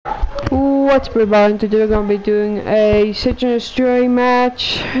What's up everybody, today we're gonna be doing a Search and Destroy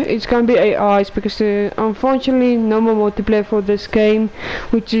match. It's gonna be AIs because unfortunately no more multiplayer for this game,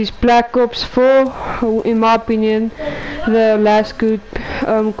 which is Black Ops 4, in my opinion, the last good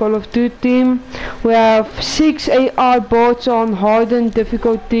Call of Duty team. We have 6 AI bots on hardened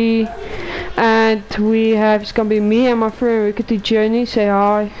difficulty, and it's gonna be me and my friend Rickety Journey. Say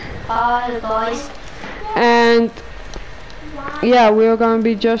hi. Hi guys. And yeah, we're gonna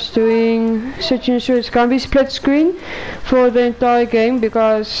be just doing Search and Destroy. It's gonna be split screen for the entire game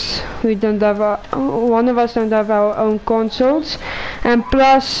because we don't have one of us don't have our own consoles, and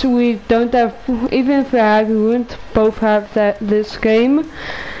plus we don't have, even if we had, we wouldn't both have this game.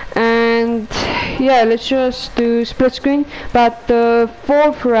 And yeah, let's just do split screen. But the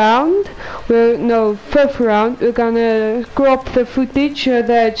fifth round, we're gonna crop the footage so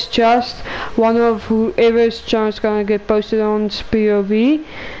that it's just one of whoever's chance gonna get posted on POV.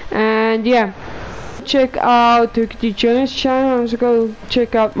 And yeah, check out Rickety Journey's channel. Also go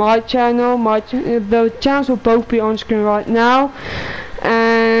check out my channel. The channels will both be on screen right now.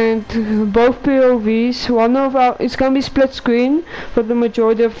 And both POVs, it's gonna be split screen for the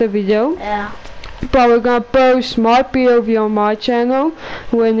majority of the video. Yeah. But we're gonna post my POV on my channel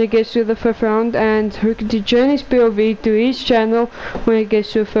when it gets to the 5th round, and Rickety Journey's POV to his channel when it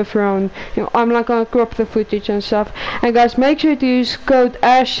gets to the 5th round. I'm not gonna crop the footage and stuff. And guys, make sure to use code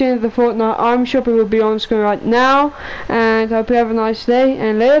Ashton in the Fortnite Arm Shop. It will be on screen right now. And hope you have a nice day.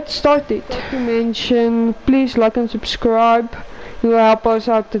 And let's start it. To mention, please like and subscribe. You will help us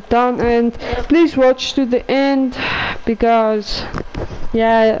out a ton, and please watch to the end because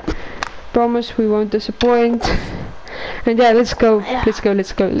yeah, promise we won't disappoint. And yeah, let's go. Let's go.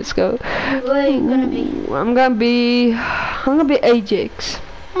 Where are you gonna be? I'm gonna be Ajax.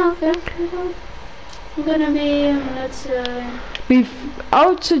 Okay. I'm gonna be I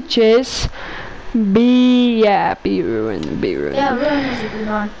would suggest be ruined. Yeah, Ruin is a good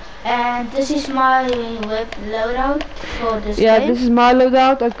one. And this is my web loadout for this game. Yeah, this is my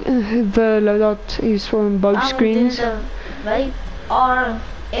loadout. The loadout is from both screens. The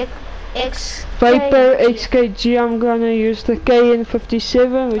Viper XKG. I'm gonna use the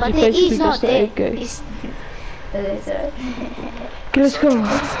KN57, which is basically just the AK. Okay, let's go.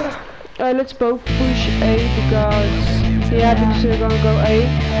 Let's both push A because because we're gonna go A.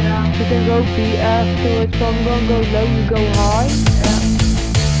 We can go B afterwards, but I'm gonna go low, you go high.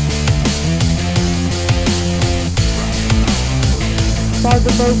 But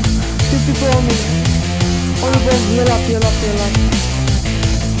the both 2 people on me. On the bomb, heal up.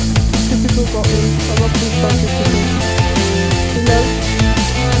 2 people got me. I got pushed by 2 people. Hello.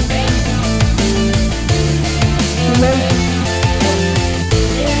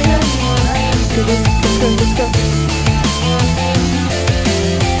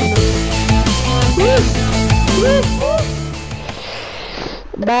 Let's go.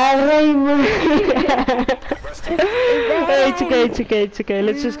 Bad aim. It's okay.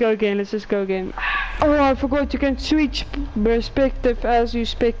 Let's just go again. Oh, I forgot you can switch perspective as you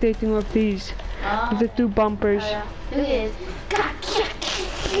spectating with these. With the 2 bumpers. That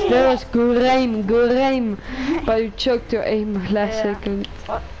was good aim. But you choked your aim last second.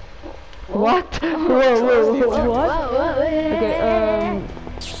 What? Whoa, what? Okay,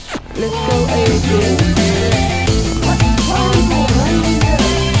 let's go A again.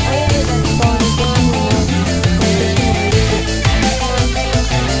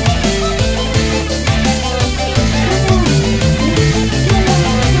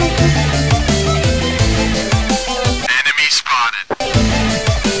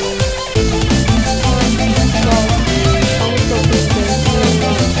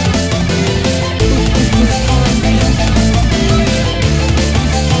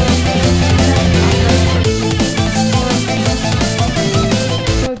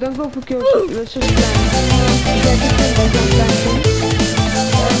 Let's just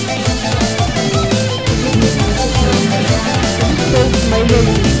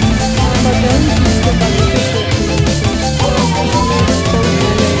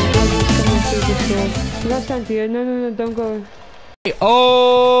stand here. No, don't go.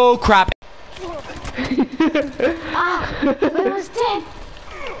 Oh crap. We was dead.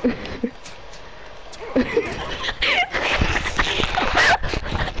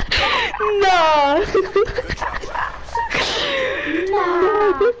 No! No,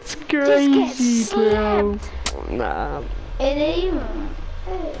 that's crazy, bro. Nah.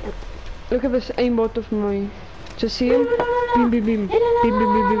 Look at this aimbot of mine. Just see him? Beam.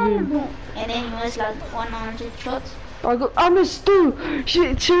 And then he was like 100 shots. I missed two.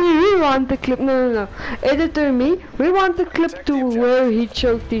 Should we rewind the clip? No. Editor me. Rewind the clip to where he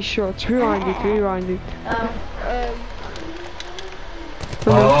choked these shots. Rewind it.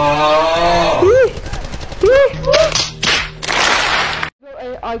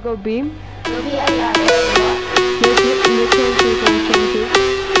 I go beam.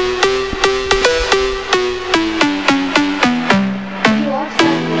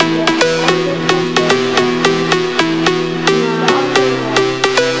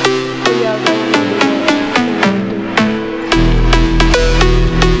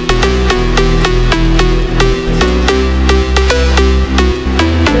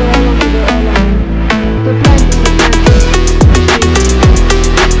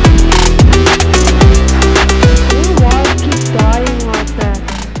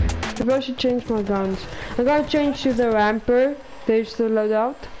 I should change my guns. I'm gonna change to the ramper. There's the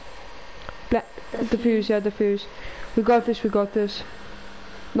loadout. The fuse, yeah, the fuse. We got this.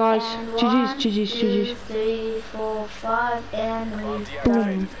 Nice. GG's. 2, 3, 4, 5, and we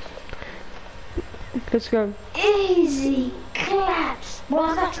Boom. Let's go. Easy claps.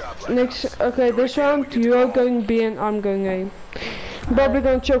 Next, okay, this round you're going B and I'm going A. I'm probably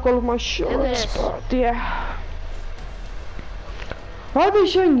gonna choke all of my shots, but yeah. Why are they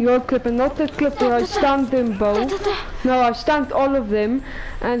showing your clip and not the clip where I stunned them both? No, I stunned all of them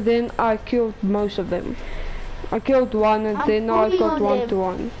and then I killed most of them. I killed one and then I got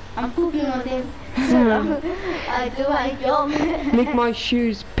 1-1. I'm pooping on them. So I do my job. Lick my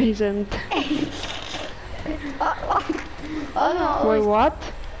shoes, peasant. Oh no. Wait, what?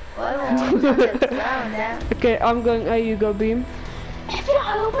 Oh, okay, I'm going A, you go beam.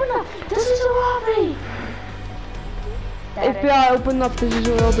 FBI, open up! This is a robbery! FBI, open up, this is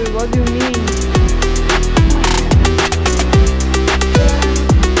a robbery. What do you mean?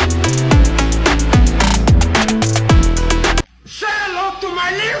 Say hello to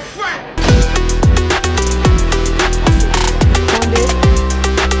my little friend.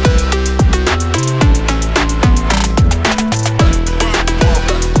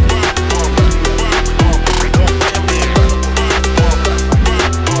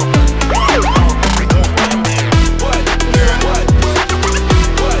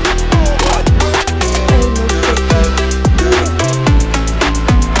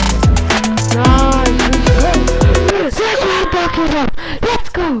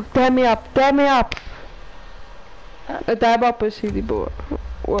 Dab me up. Dab up is hier die boer.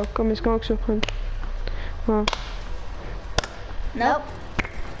 Oh, kom eens, kan ik zo gaan. Oh. Nope.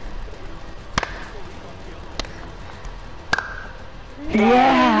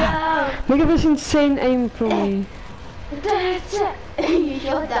 Yeah! Look at this insane aim from me. That's it. You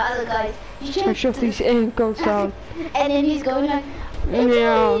shot the other guys. I shot these ankles out. And then he's going like,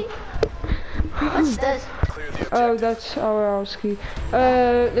 Yeah. what's this? Oh, that's our ski.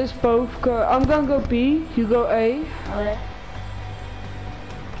 Let's both go. I'm gonna go B, you go A. Okay.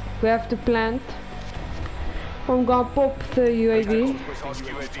 We have to plant. I'm gonna pop the UAV.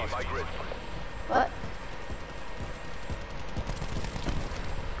 What?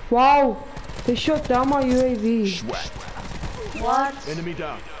 Wow! They shot down my UAV. What? Enemy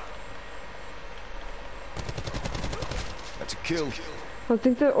down. That's a kill. I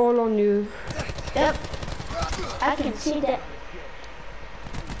think they're all on you. Yep. I can see that.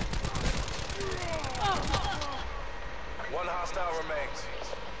 One hostile remains.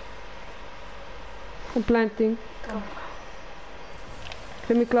 I'm planting. Go.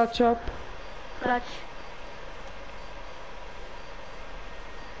 Let me clutch up. Clutch.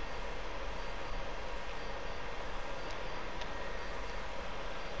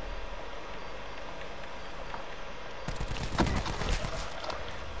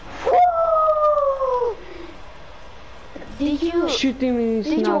 Did you Shooting me in his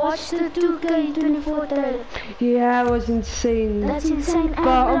did you nuts. watch the 2K24 trailer? Yeah, it was insane. That's insane. But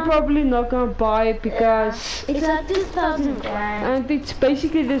I'm probably not gonna buy it because it's like 2000 grand. and it's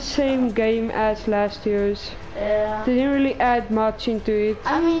basically the same game as last year's. Yeah. They didn't really add much into it.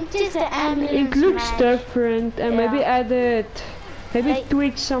 I mean, just the ambulance It looks match. different and maybe Yeah. added, maybe They-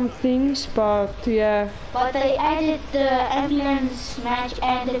 tweaked some things, but yeah. But they added the ambulance match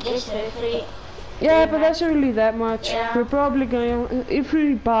and the guest referee. Yeah, but that's not really that much. Yeah. We're probably gonna, if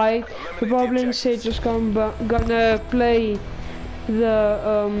we buy it, we're probably instead just gonna play the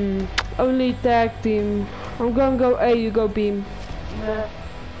only tag team. I'm gonna go A, you go beam. Yeah.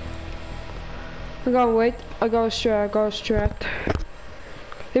 I'm gonna wait. I got a strat.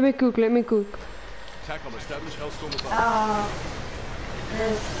 Let me cook. TACOM established Hellstorm above.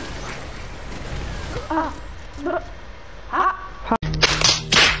 This. Ah.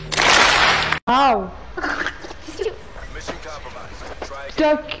 Ow!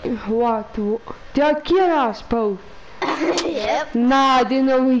 What? They'll kill us both. Yep. Nah, I didn't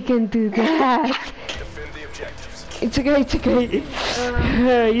know we can do that. Defend the objectives. It's okay, it's okay.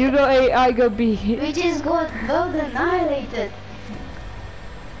 You go A, I go B. We just got both annihilated.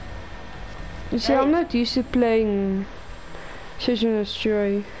 You see, I'm not used to playing Search and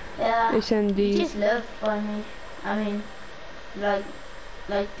Destroy. Yeah. SND. You just lived by me. I mean, like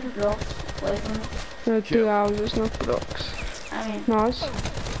 2 blocks away from me. No, 2 houses, not blocks. I mean, Nice.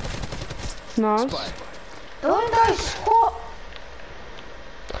 Nice. don't I squat?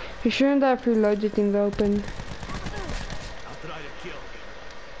 You shouldn't have reloaded in the open.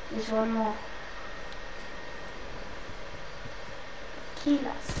 There's one more. Kill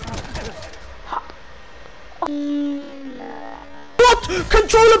us. What?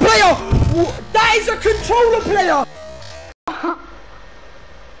 Controller player! That is a controller player!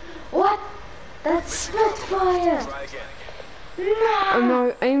 What? That's Spitfire! Try again. Oh No!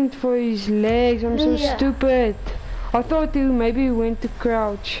 no, I aimed for his legs, I'm so Yeah. stupid. I thought he maybe went to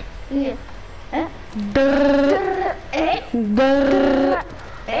crouch. Yeah. Huh? Brrr, Eh? brrr,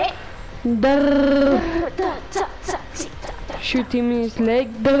 Eh? brrr. Shoot him in his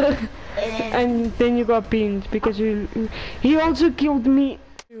leg, brrr. And then you got pinned because he also killed me.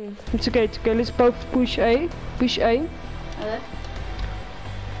 It's okay, let's both push A. Push A. Okay.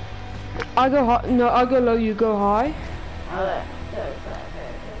 I go high, no, I go low, you go high. Okay.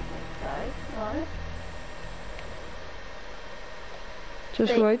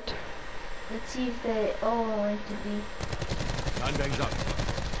 Just Wait. wait. Let's see if they all want to be. 9 bangs up.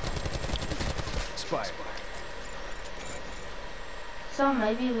 Spy. Some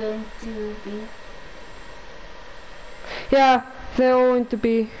maybe going to be. Yeah, they all want to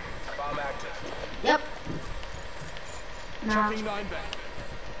be. Bomb active. Yep. Nah. Chucking 9 bang.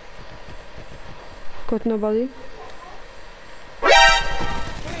 Got nobody.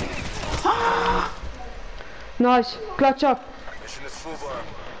 Nice, clutch up. Mission is full burn.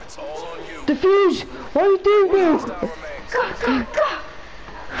 It's all on you. Defuse! What are you doing, bro? Hostile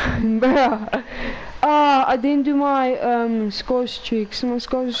remains. Bruh. I didn't do my score streaks. My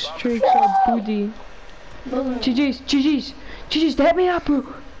score streaks are booty. Boom. GG's, let me up, bro.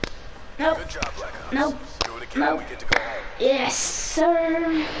 Nope. Good job, Black Ops. Nope. Do it again, Nope. we get to go home. Yes,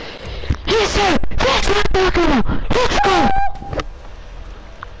 sir. Yes, sir. That's what I'm talking about. Let's go.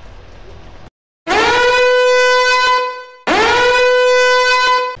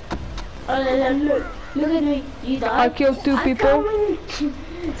 Look at me. You died. I killed 2 people.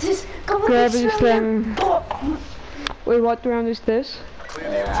 Just come on. Grab this it, round. slam. Wait, what round is this? Clear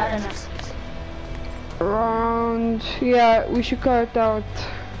the I don't know. objectives. Round. Yeah, we should cut out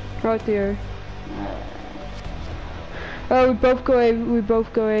right here. Oh, we both go A. We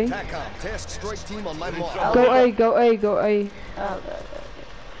both go A. TACOM, task strike team on my mark. Go A. Go A. Go A. Okay.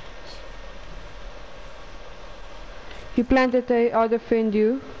 You planted A. I'll defend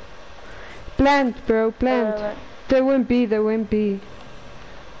you. Plant, bro. Plant. They won't be. They won't be.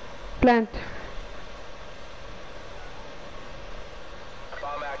 Plant.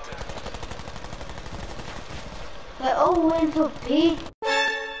 Bomb active. They all went for B.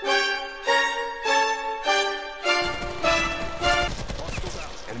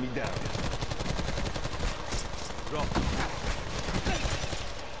 Enemy down.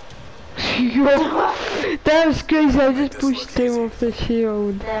 Yo, that was crazy. I just pushed him off the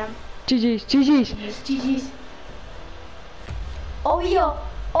shield. Damn. GG's. GG's. Oreo.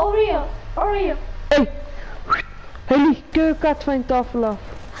 Hey! Haley, kun je kat van je tafel af?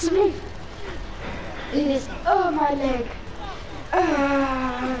 Alsjeblieft. Dit is my leg.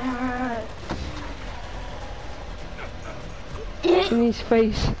 In his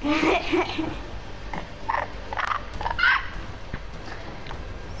face.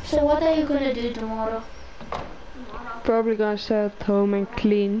 So what are you gonna do tomorrow? Probably gonna stay at home and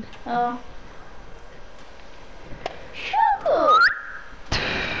clean. Oh. Shut up.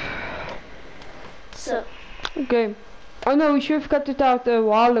 So. Okay. Oh no, we should have cut it out a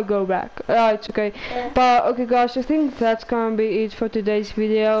while ago back. It's okay. Yeah. But okay guys, I think that's gonna be it for today's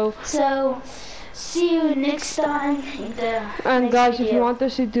video. So, see you next time in the And next guys, video. if you want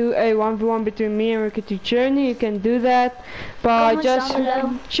us to do a 1v1 between me and Rickety Journey, you can do that. But Comment just down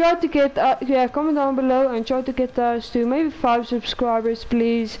below. try to get, comment down below and try to get us to maybe 5 subscribers,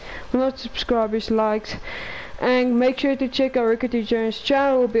 please. Well, not subscribers, likes. And make sure to check out Rickety Journey's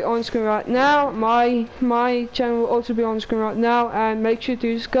channel. Will be on screen right now. My channel will also be on screen right now. And make sure to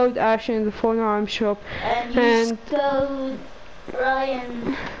use code Ashen in the Fortnite shop. And use code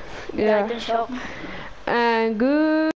Ryan. Yeah. Shop. And good.